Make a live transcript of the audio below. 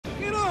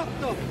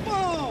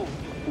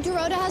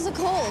Dorota has a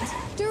cold.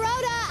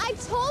 Dorota, I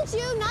told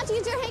you not to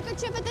use your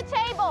handkerchief at the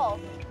table.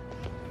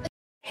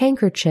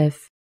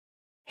 Handkerchief.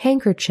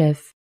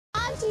 Handkerchief.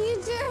 Not to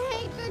use your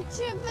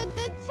handkerchief at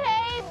the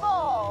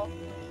table.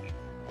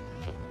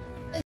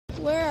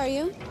 Where are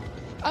you?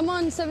 I'm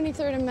on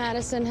 73rd and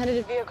Madison,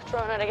 headed to Via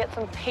Corona to get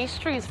some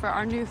pastries for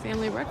our new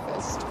family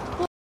breakfast.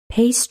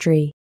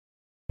 Pastry.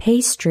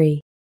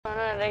 Pastry.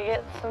 To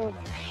get some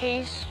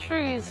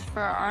pastries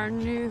for our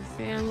new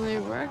family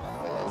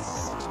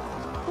breakfast.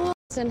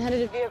 And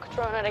headed to Via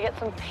Corona to get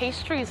some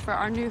pastries for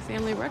our new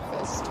family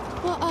breakfast.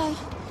 Well,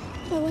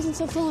 I wasn't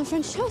so full on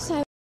French toast.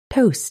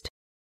 Toast.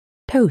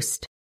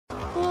 Toast.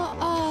 Well,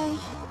 I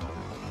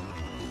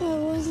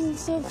wasn't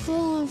so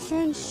full on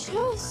French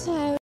toast.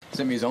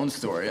 Sent me his own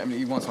story. I mean,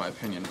 he wants my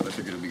opinion, but I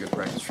figured it'd be good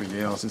practice for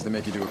Yale since they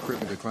make you do a crit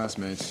with your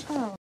classmates.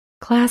 Oh.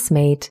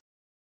 Classmate.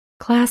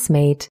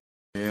 Classmate.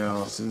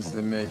 Yale, since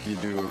they make you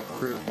do a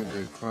crit with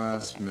your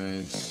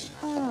classmates.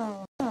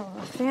 Oh,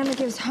 family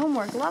gives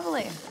homework.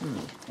 Lovely.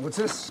 What's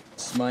this?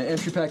 It's my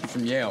entry packet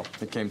from Yale.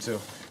 It came too.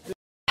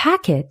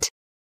 Packet.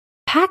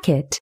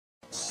 Packet.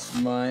 It's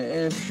my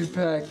entry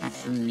packet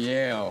from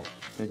Yale.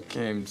 It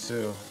came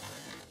too.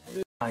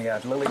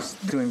 Lily's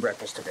doing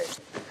breakfast today.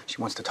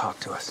 She wants to talk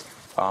to us.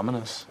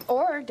 Ominous.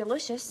 Or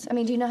delicious. I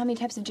mean, do you know how many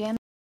types of jam?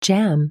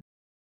 Jam.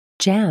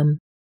 Jam.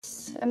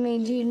 I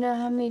mean, do you know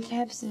how many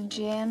types of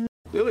jam?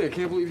 Lily, I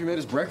can't believe you made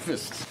us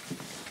breakfast.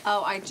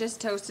 Oh, I just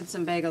toasted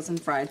some bagels and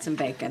fried some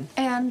bacon.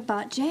 And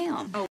bought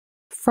jam. Oh.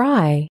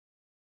 Fry.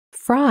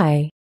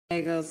 Fry.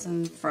 Bagels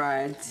and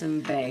fried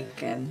some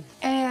bacon.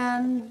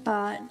 And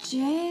bought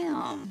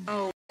jam.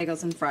 Oh,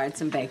 bagels and fried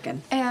some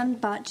bacon.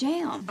 And bought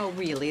jam. Oh,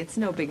 really? It's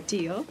no big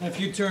deal. If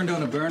you turned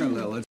on a burner,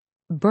 Lily.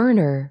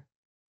 Burner.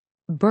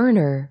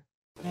 Burner.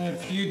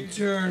 If you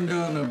turned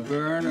on a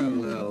burner,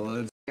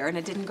 Lily. And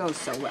it didn't go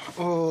so well.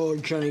 Oh,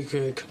 Johnny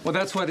cake. Well,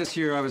 that's why this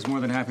year I was more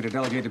than happy to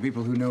delegate to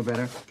people who know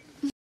better.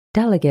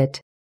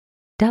 Delegate.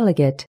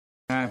 Delegate.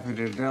 Happy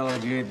to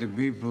delegate to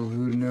people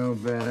who know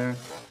better.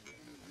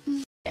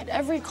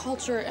 Every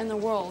culture in the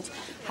world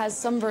has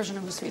some version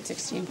of a Sweet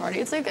 16 party.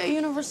 It's like a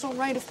universal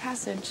rite of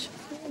passage.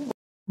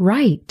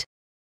 Right.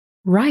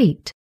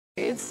 Right.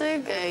 It's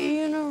like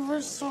a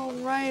universal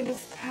rite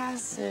of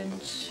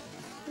passage.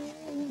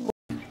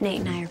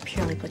 Nate and I are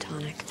purely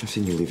platonic. I've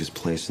seen you leave his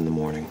place in the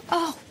morning.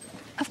 Oh,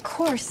 of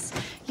course.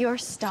 You're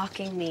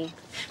stalking me.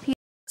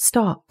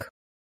 Stalk.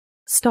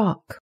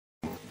 Stalk.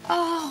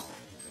 Oh,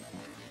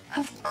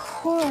 of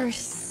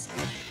course.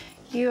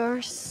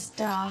 You're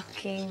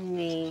stalking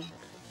me.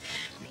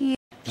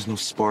 There's no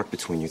spark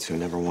between you two,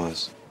 never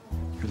was.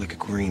 You're like a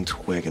green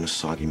twig in a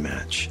soggy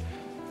match,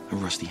 a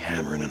rusty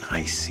hammer in an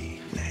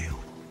icy nail.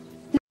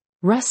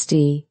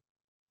 Rusty.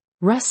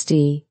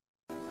 Rusty.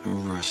 A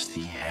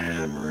rusty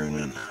hammer in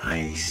an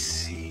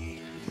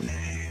icy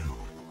nail.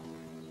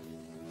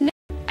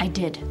 I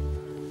did.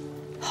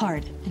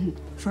 Hard and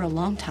for a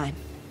long time.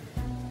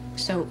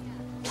 So,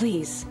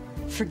 please,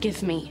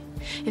 forgive me.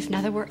 If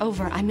now that we're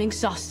over, I'm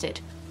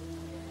exhausted.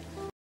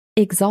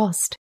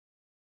 Exhaust.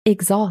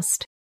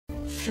 Exhaust.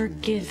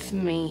 Forgive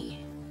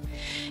me.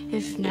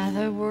 If now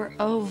that we're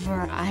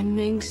over, I'm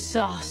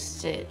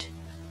exhausted.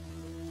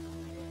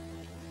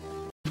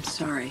 I'm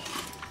sorry.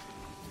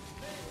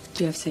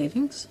 Do you have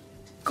savings?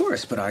 Of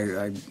course, but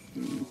I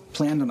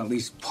planned on at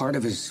least part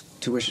of his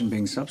tuition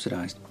being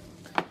subsidized.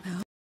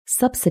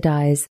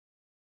 Subsidize.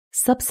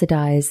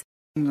 Subsidize.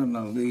 On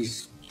at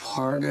least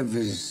part of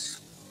his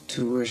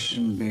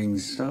tuition being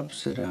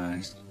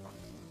subsidized.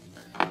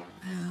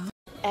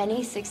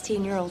 Any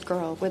 16-year-old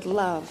girl would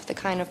love the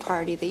kind of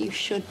party that you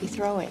should be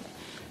throwing.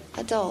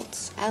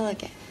 Adults,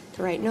 elegant,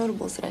 the right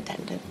notables in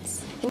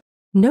attendance.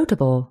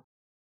 Notable.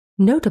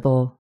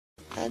 Notable.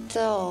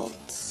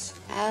 Adults,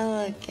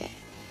 elegant,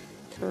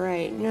 the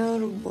right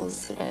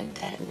notables in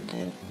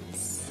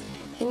attendance.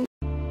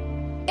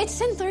 It's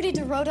 10:30,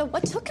 Dorota.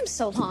 What took him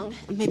so long?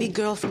 Maybe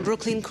girl from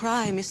Brooklyn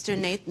cry, Mr.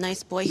 Nate,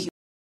 nice boy.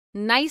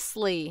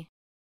 Nicely.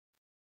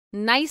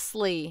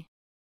 Nicely.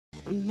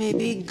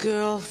 Maybe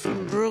girl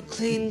from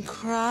Brooklyn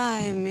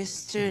cry,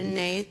 Mr.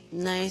 Nate,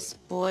 nice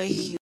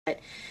boy.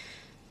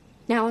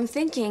 Now I'm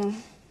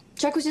thinking,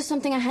 Chuck was just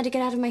something I had to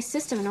get out of my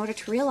system in order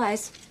to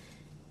realize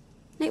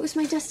Nate was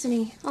my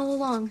destiny all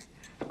along.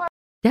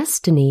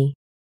 Destiny.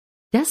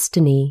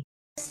 Destiny.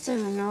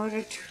 In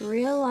order to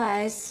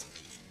realize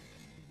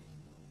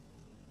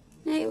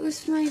Nate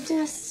was my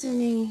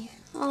destiny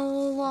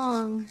all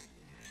along.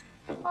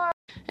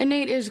 And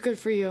Nate is good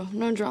for you.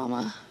 No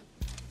drama.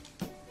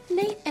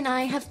 Nate and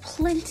I have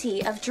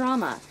plenty of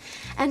drama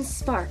and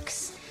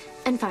sparks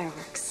and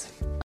fireworks.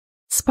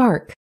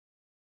 Spark.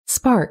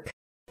 Spark.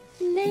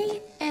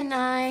 Nate and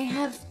I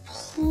have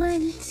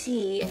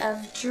plenty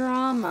of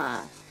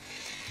drama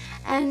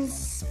and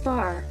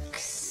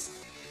sparks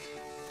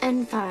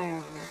and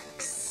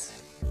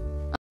fireworks.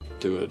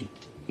 To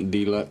a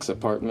deluxe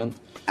apartment.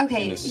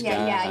 Okay, in the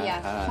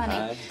yeah, funny.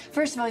 sky.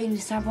 First of all, you need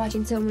to stop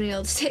watching so many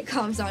old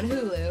sitcoms on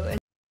Hulu.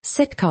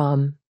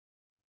 Sitcom.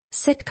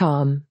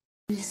 Sitcom.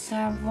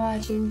 Stop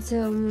watching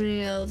so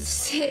many old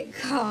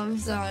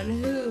sitcoms on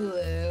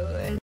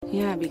Hulu.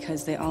 Yeah,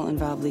 because they all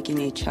involve leaking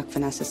a Chuck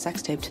Vanessa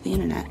sex tape to the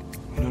internet.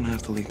 You don't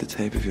have to leak the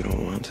tape if you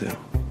don't want to.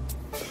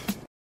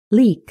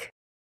 Leak.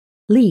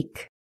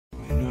 Leak.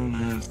 You don't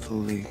have to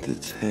leak the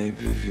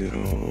tape if you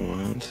don't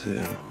want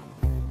to.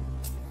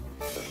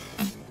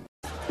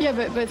 Yeah,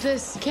 but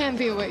this can't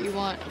be what you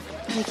want.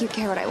 Make you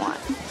care what I want.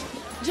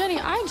 Jenny,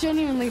 I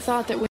genuinely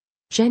thought that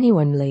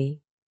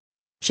Genuinely.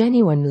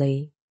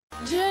 Genuinely.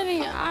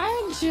 Jenny,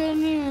 I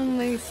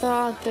genuinely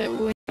thought that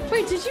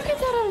Wait, did you get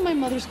that out of my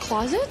mother's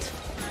closet?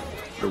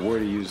 The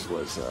word he used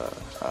was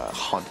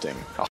haunting.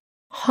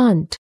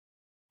 Haunt.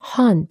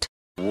 Haunt.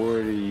 The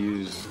word he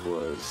used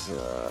was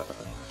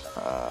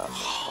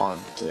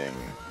haunting.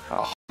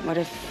 What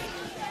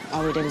if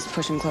all we did is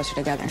push them closer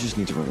together? You just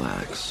need to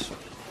relax.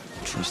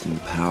 Trust in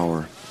the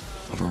power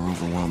of our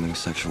overwhelming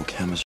sexual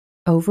chemistry.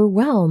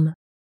 Overwhelm.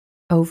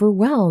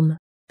 Overwhelm.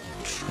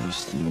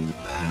 Trust in the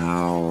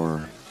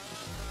power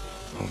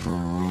of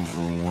our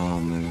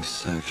overwhelming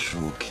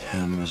sexual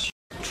chemistry.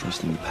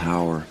 Trust in the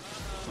power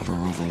of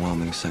our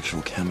overwhelming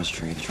sexual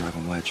chemistry to drive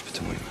a wedge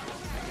between.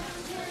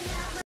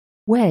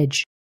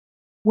 Wedge.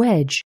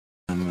 Wedge.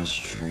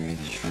 Chemistry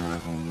to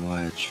drive a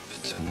wedge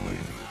between.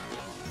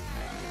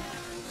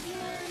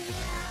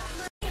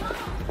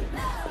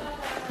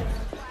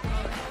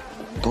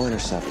 Go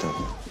intercept him.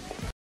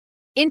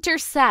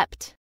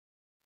 Intercept.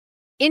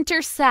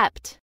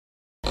 Intercept.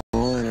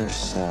 Go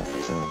intercept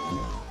him.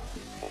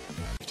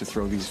 To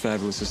throw these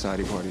fabulous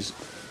society parties.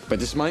 But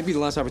this might be the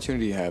last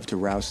opportunity you have to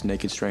rouse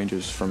naked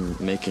strangers from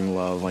making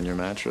love on your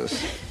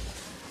mattress.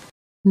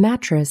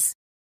 Mattress.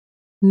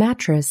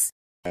 Mattress.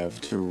 Have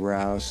to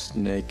rouse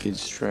naked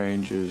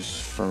strangers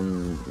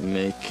from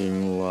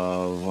making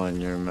love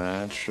on your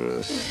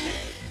mattress.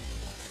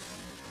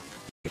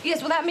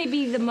 Yes, well, that may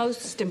be the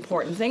most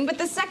important thing, but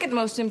the second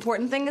most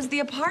important thing is the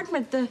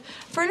apartment, the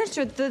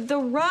furniture, the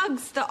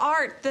rugs, the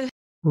art, the...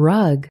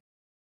 Rug.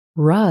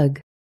 Rug.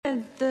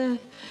 The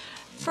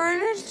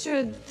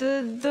furniture,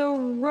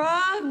 the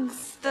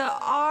rugs, the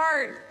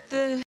art,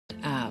 the...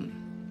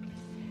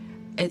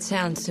 It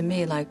sounds to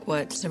me like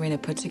what Serena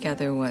put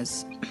together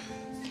was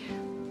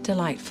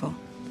delightful.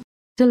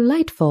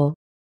 Delightful.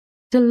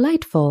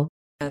 Delightful.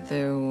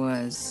 There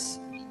was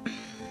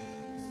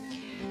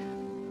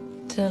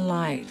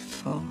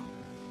delightful.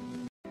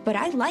 But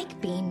I like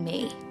being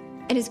me.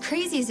 And as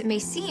crazy as it may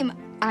seem,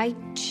 I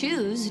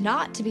choose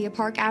not to be a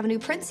Park Avenue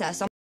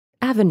princess.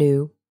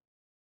 Avenue.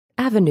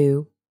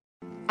 Avenue.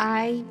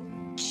 I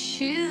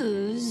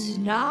choose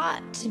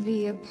not to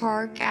be a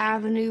Park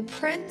Avenue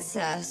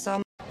princess.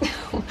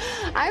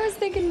 I was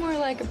thinking more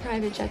like a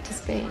private jet to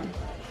Spain.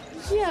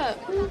 Yeah,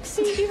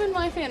 see, even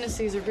my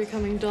fantasies are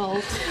becoming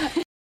dull.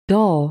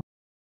 Dull.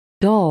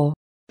 Dull.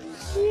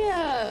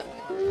 Yeah,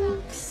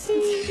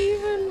 see,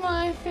 even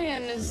my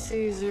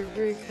fantasies are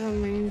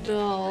becoming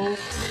dull.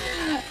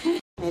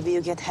 Maybe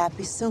you'll get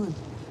happy soon.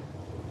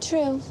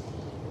 True.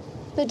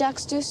 The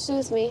ducks do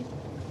soothe me.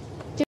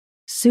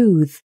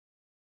 Soothe.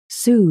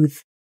 Soothe.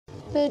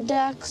 The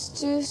ducks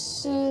do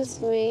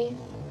soothe me.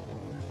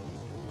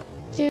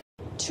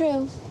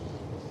 True.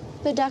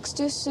 The ducks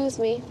do soothe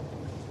me.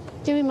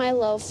 Give me my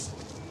loaf.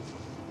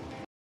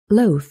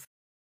 Loaf.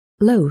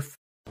 Loaf.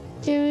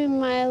 Give me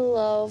my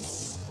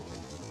loaf.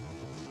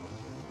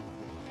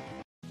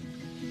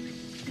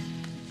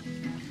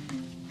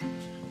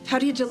 How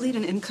do you delete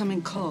an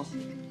incoming call?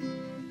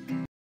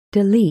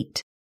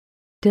 Delete.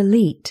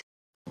 Delete.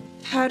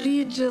 How do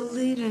you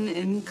delete an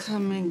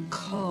incoming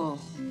call?